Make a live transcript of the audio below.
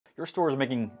Your store is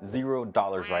making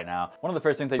 $0 right now. One of the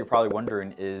first things that you're probably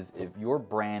wondering is if your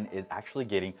brand is actually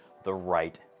getting the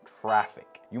right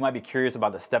traffic. You might be curious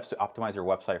about the steps to optimize your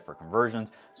website for conversions,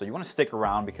 so you want to stick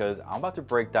around because I'm about to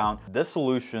break down the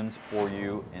solutions for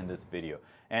you in this video.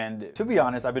 And to be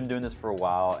honest, I've been doing this for a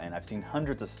while and I've seen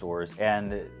hundreds of stores,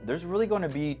 and there's really going to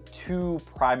be two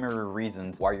primary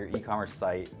reasons why your e-commerce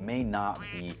site may not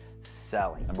be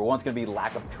selling. Number one is going to be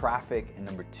lack of traffic, and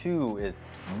number two is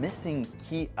missing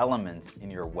key elements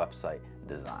in your website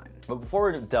design. But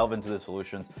before we delve into the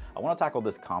solutions, I want to tackle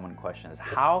this common question: is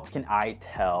how can I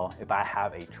tell if I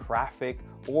have a traffic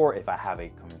or if I have a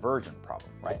conversion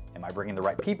problem, right? Am I bringing the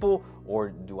right people, or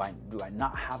do I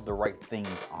not have the right things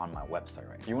on my website,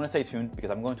 right? So you want to stay tuned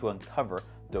because I'm going to uncover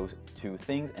those two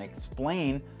things and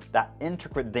explain that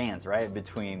intricate dance, right,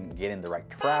 between getting the right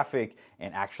traffic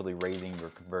and actually raising your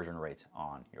conversion rates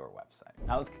on your website.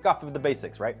 Now let's kick off with the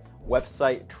basics, right?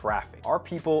 Website traffic. Are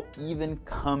people even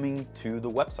coming to the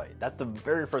website? That's the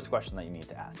very first question that you need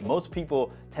to ask. Most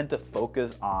people tend to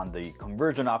focus on the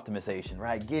conversion optimization,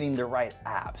 right? Getting the right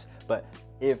apps. But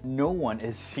if no one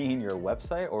is seeing your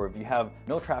website, or if you have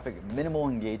no traffic, minimal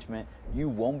engagement, you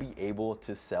won't be able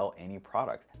to sell any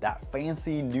products. That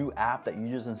fancy new app that you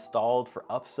just installed for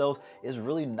Upsells is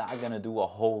really not gonna do a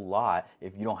whole lot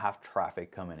if you don't have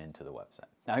traffic coming into the website.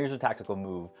 Now here's a tactical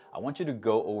move. I want you to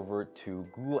go over to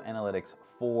Google Analytics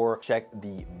 4, check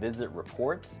the visit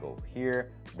reports. Go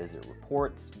here, visit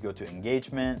reports, go to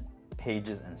engagement,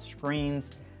 pages and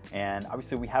screens. And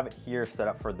obviously we have it here set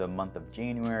up for the month of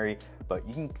January, but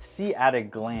you can see at a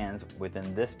glance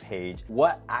within this page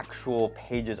what actual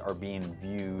pages are being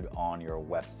viewed on your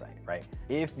website, right?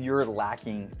 If you're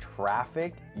lacking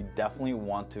traffic, you definitely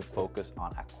want to focus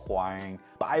on acquiring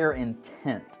buyer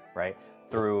intent, right?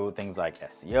 Through things like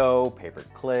SEO,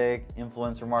 pay-per-click,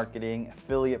 influencer marketing,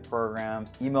 affiliate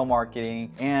programs, email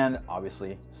marketing, and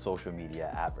obviously social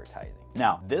media advertising.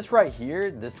 Now, this right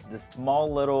here, this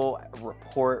small little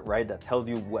report, right, that tells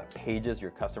you what pages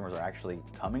your customers are actually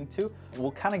coming to,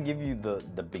 will kind of give you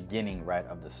the beginning, right,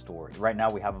 of the story. Right now,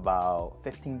 we have about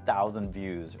 15,000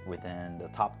 views within the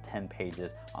top 10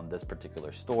 pages on this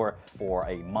particular store for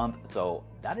a month. So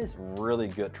that is really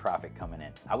good traffic coming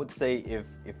in. I would say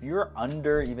if you're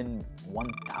under even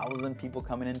 1,000 people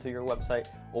coming into your website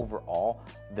overall,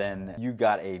 then you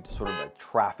got a sort of a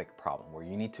traffic problem where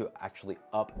you need to actually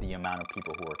up the amount of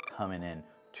people who are coming in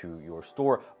to your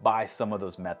store by some of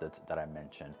those methods that I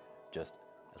mentioned just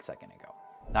a second ago.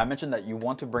 Now I mentioned that you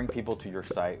want to bring people to your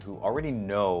site who already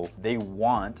know they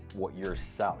want what you're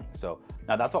selling. So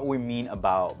now that's what we mean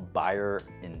about buyer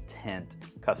intent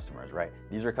customers, right?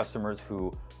 These are customers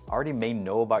who already may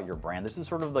know about your brand. This is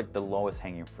sort of like the lowest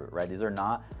hanging fruit, right? These are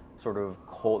not sort of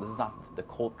cold, this is not the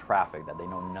cold traffic that they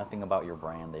know nothing about your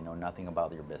brand, they know nothing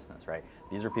about your business, right?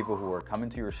 These are people who are coming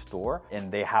to your store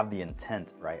and they have the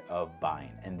intent, right, of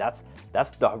buying. And that's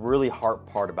the really hard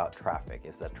part about traffic,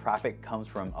 is that traffic comes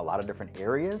from a lot of different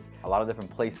areas, a lot of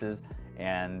different places,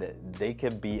 and they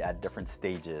could be at different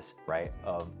stages, right,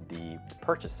 of the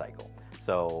purchase cycle.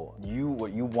 So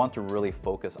what you want to really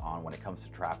focus on when it comes to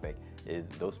traffic is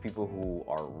those people who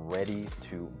are ready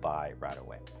to buy right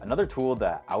away. Another tool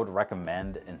that I would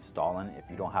recommend installing if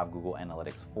you don't have Google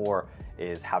Analytics 4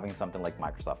 is having something like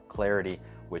Microsoft Clarity,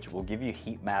 which will give you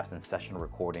heat maps and session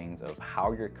recordings of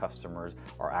how your customers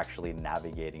are actually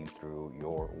navigating through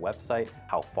your website,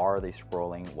 how far are they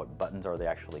scrolling, what buttons are they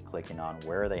actually clicking on,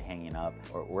 where are they hanging up,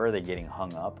 or where are they getting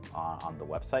hung up on the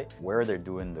website, where they're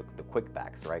doing the quick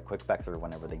backs, right? Quick backs are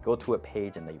whenever they go to a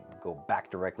page and they go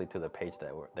back directly to the page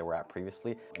that they were at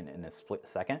previously in a split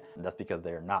second. And that's because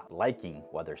they're not liking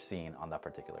what they're seeing on that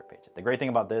particular page. The great thing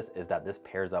about this is that this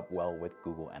pairs up well with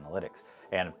Google Analytics,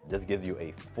 and this gives you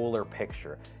a fuller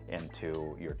picture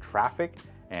into your traffic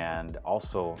and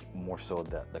also more so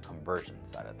the conversion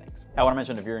side of things. I want to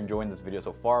mention, if you're enjoying this video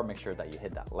so far, make sure that you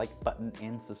hit that like button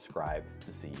and subscribe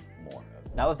to see more.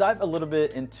 Now let's dive a little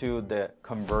bit into the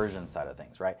conversion side of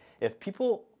things, right? If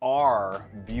people are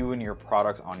viewing your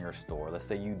products on your store, let's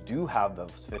say you do have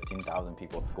those 15,000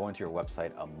 people going to your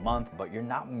website a month, but you're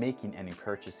not making any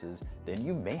purchases, then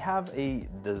you may have a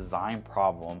design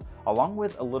problem along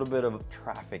with a little bit of a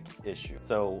traffic issue.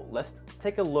 So let's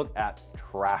take a look at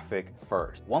traffic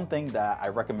first. One thing that I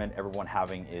recommend everyone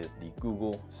having is the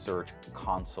Google Search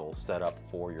Console set up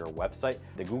for your website.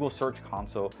 The Google Search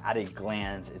Console, at a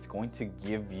glance, is going to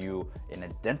give you and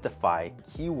identify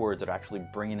keywords that are actually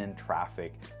bringing in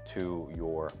traffic to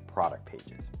your product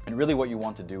pages. And really what you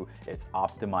want to do is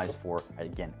optimize for,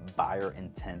 again, buyer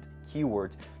intent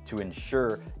keywords to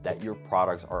ensure that your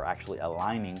products are actually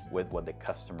aligning with what the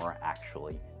customer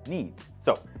actually needs.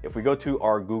 So if we go to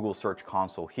our Google Search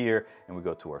Console here and we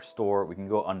go to our store, we can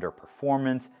go under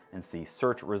performance and see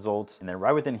search results. And then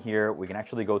right within here, we can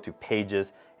actually go to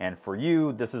pages. And for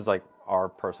you, this is like our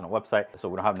personal website. So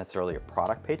we don't have necessarily a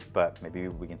product page, but maybe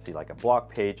we can see like a blog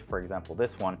page. For example,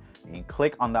 this one, you can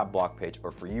click on that blog page,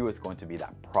 or for you, it's going to be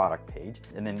that product page.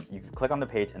 And then you can click on the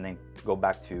page and then go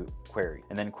back to query.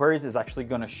 And then queries is actually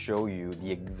going to show you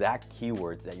the exact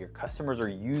keywords that your customers are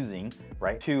using,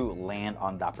 right, to land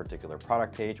on that particular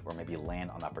product page, or maybe land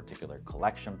on that particular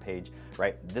collection page,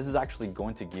 right? This is actually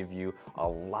going to give you a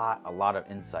lot of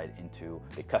insight into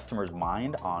the customer's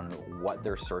mind on what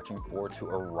they're searching for to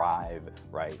arrive,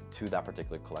 right, to that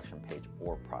particular collection page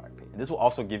or product page. And this will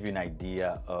also give you an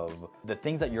idea of the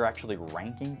things that you're actually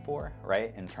ranking for,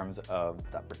 right, in terms of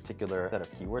that particular set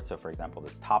of keywords. So for example,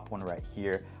 this top one right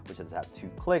here, which has had 2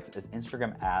 clicks, is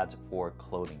Instagram ads for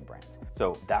clothing brands.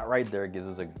 So that right there gives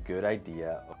us a good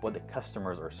idea of what the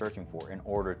customers are searching for in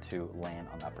order to land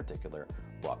on that particular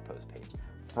blog post page.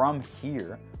 From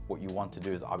here, what you want to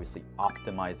do is obviously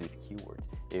optimize these keywords.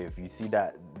 If you see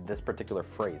that this particular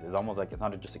phrase is almost like, it's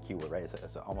not just a keyword, right?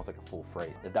 It's almost like a full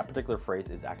phrase. If that particular phrase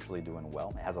is actually doing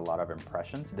well, it has a lot of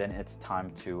impressions, then it's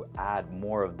time to add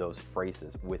more of those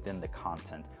phrases within the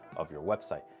content of your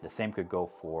website. The same could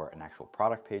go for an actual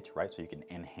product page, right? So you can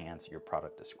enhance your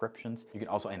product descriptions. You can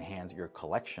also enhance your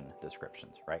collection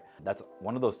descriptions, right? That's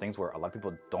one of those things where a lot of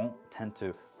people don't tend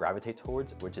to gravitate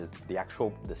towards, which is the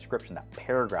actual description, that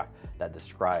paragraph that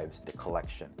describes the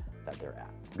collection that they're at.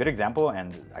 A good example,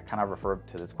 and I kind of refer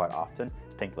to this quite often,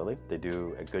 Pink Lily. They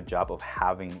do a good job of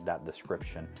having that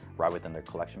description right within their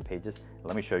collection pages.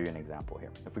 Let me show you an example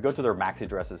here. If we go to their maxi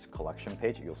dresses collection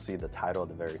page, you'll see the title at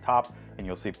the very top and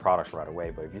you'll see products right away.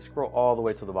 But if you scroll all the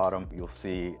way to the bottom, you'll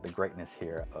see the greatness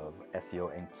here of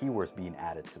SEO and keywords being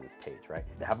added to this page, right?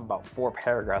 They have about 4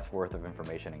 paragraphs worth of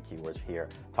information and keywords here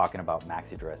talking about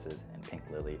maxi dresses and Pink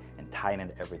Lily and tying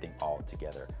in everything all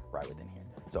together right within here.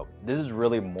 So this is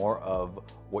really more of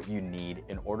what you need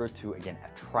in order to, again,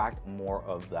 attract more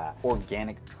of that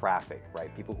organic traffic,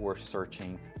 right? People who are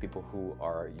searching, people who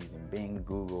are using Bing,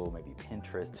 Google, maybe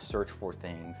Pinterest, search for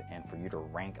things, and for you to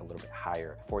rank a little bit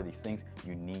higher for these things,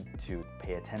 you need to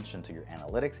pay attention to your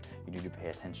analytics. You need to pay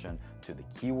attention to the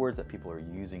keywords that people are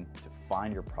using to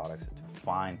find your products, to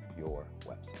find your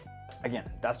website. Again,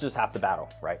 that's just half the battle,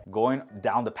 right? Going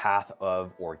down the path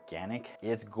of organic,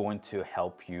 it's going to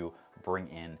help you bring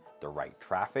in the right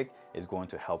traffic, is going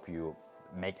to help you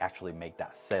actually make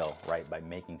that sale, right, by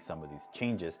making some of these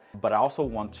changes. But I also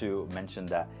want to mention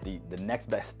that the next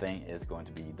best thing is going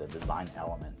to be the design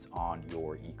elements on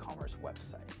your e-commerce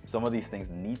website. Some of these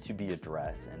things need to be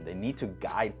addressed and they need to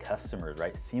guide customers,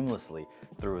 right, seamlessly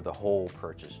through the whole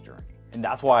purchase journey. And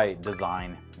that's why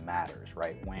design matters,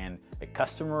 right? When a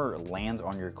customer lands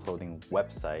on your clothing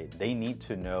website, they need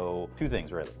to know 2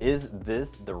 things really. Is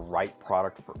this the right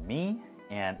product for me?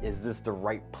 And is this the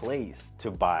right place to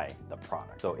buy the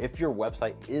product? So if your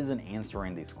website isn't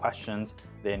answering these questions,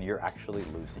 then you're actually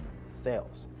losing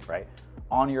sales, right?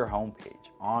 On your homepage,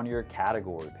 on your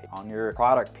category page, on your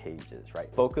product pages, right?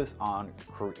 Focus on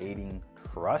creating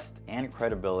trust and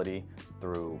credibility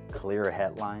through clear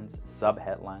headlines,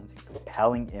 sub-headlines,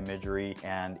 compelling imagery,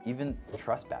 and even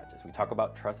trust badges. We talk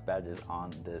about trust badges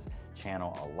on this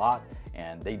channel a lot,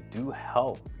 and they do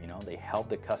help, you know, they help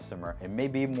the customer. It may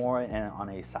be more on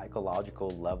a psychological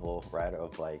level, right,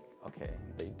 of like, okay,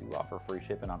 they do offer free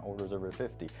shipping on orders over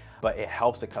 50, but it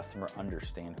helps the customer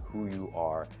understand who you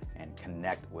are and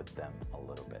connect with them a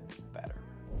little bit better.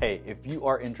 Hey, if you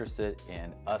are interested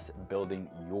in us building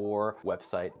your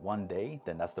website one day,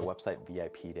 then that's the website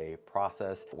VIP Day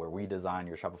process where we design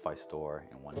your Shopify store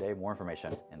in one day. More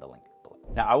information in the link below.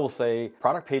 Now, I will say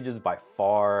product pages by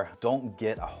far don't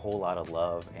get a whole lot of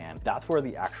love, and that's where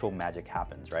the actual magic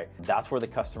happens, right? That's where the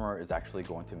customer is actually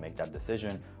going to make that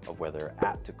decision of whether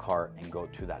add to cart and go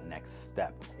to that next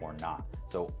step or not.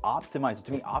 So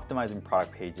optimizing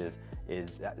product pages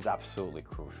is absolutely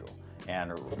crucial.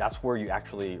 And that's where you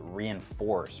actually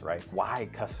reinforce, right, why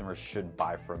customers should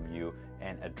buy from you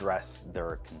and address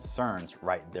their concerns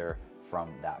right there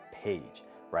from that page,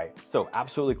 right? So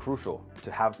absolutely crucial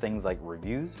to have things like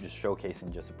reviews, just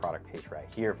showcasing just a product page right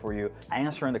here for you,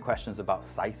 answering the questions about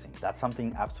sizing. That's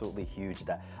something absolutely huge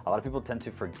that a lot of people tend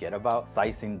to forget about.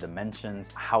 Sizing, dimensions,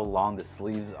 how long the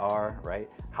sleeves are, right?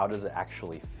 How does it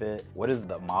actually fit? What is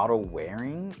the model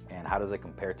wearing and how does it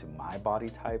compare to my body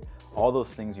type? All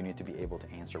those things you need to be able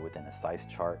to answer within a size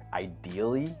chart.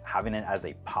 Ideally, having it as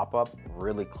a pop-up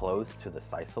really close to the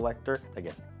size selector.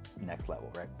 Again, next level,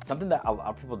 right? Something that a lot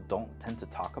of people don't tend to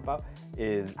talk talk about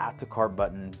is add to cart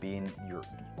button being your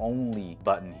only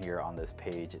button here on this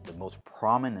page, the most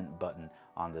prominent button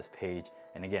on this page.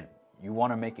 And again, you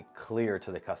want to make it clear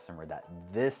to the customer that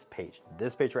this page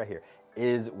right here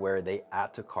is where they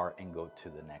add to cart and go to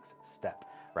the next step,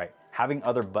 right? Having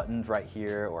other buttons right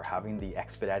here or having the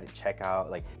expedited checkout,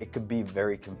 like it could be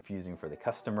very confusing for the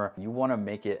customer. You want to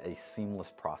make it a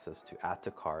seamless process to add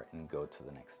to cart and go to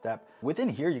the next step. Within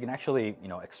here, you can actually,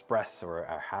 express or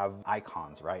have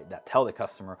icons, right, that tell the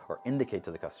customer or indicate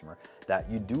to the customer that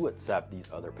you do accept these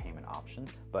other payment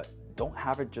options, but don't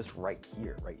have it just right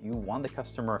here, right? You want the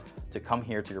customer to come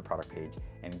here to your product page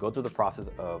and go through the process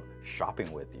of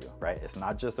shopping with you, right? It's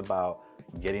not just about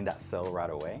getting that sale right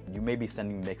away. You may be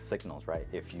sending mixed signals, right?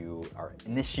 If you are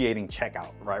initiating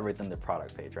checkout right within the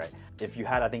product page, right? If you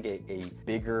had, I think, a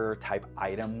bigger type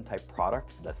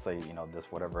product, let's say, this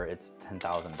whatever, it's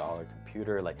 $10,000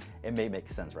 computer, like it may make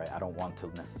sense, right? I don't want to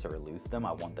necessarily lose them.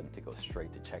 I want them to go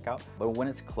straight to checkout. But when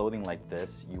it's clothing like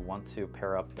this, you want to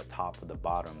pair up the top with the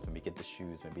bottoms, maybe get the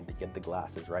shoes, maybe get the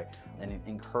glasses, right? And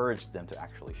encourage them to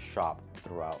actually shop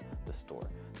throughout the store.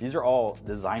 These are all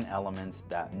design elements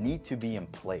that need to be in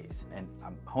place. And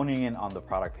I'm honing in on the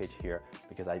product page here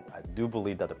because I do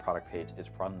believe that the product page is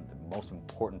probably the most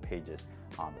important pages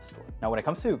on the store. Now, when it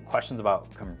comes to questions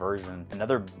about conversion,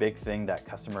 another big thing that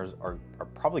customers are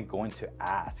probably going to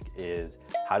ask is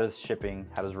how does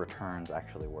returns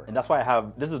actually work? And that's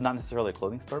why this is not necessarily a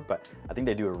clothing store, but I think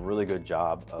they do a really good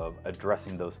job of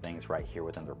addressing those things right here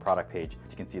within their product page.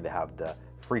 As you can see, they have the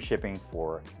free shipping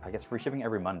free shipping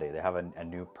every Monday. They have a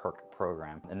new perk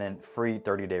program, and then free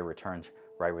 30-day returns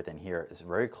right within here. It's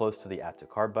very close to the add to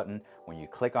cart button. When you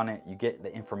click on it, you get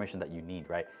the information that you need,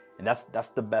 right? And that's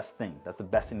the best thing. That's the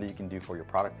best thing that you can do for your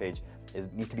product page, is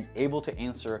you need to be able to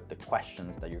answer the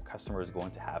questions that your customer is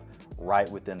going to have right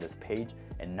within this page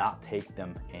and not take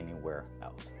them anywhere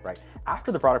else, right?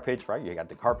 After the product page, right, you got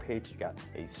the cart page, you got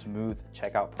a smooth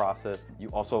checkout process. You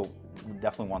also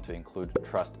definitely want to include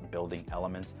trust building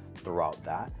elements throughout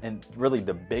that. And really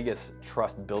the biggest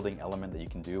trust building element that you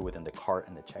can do within the cart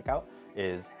and the checkout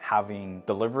is having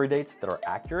delivery dates that are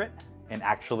accurate and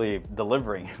actually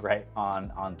delivering right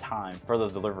on time for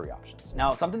those delivery options.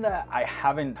 Now, something that I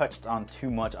haven't touched on too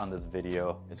much on this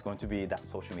video is going to be that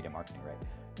social media marketing, right?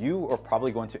 You are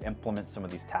probably going to implement some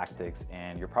of these tactics,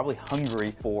 and you're probably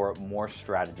hungry for more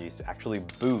strategies to actually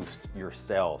boost your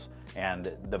sales.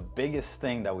 And the biggest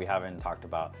thing that we haven't talked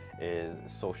about is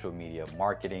social media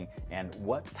marketing and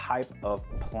what type of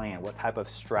plan, what type of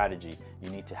strategy you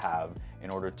need to have in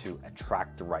order to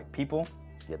attract the right people,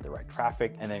 get the right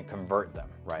traffic, and then convert them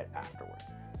right afterwards.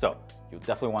 So you'll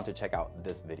definitely want to check out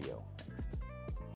this video next.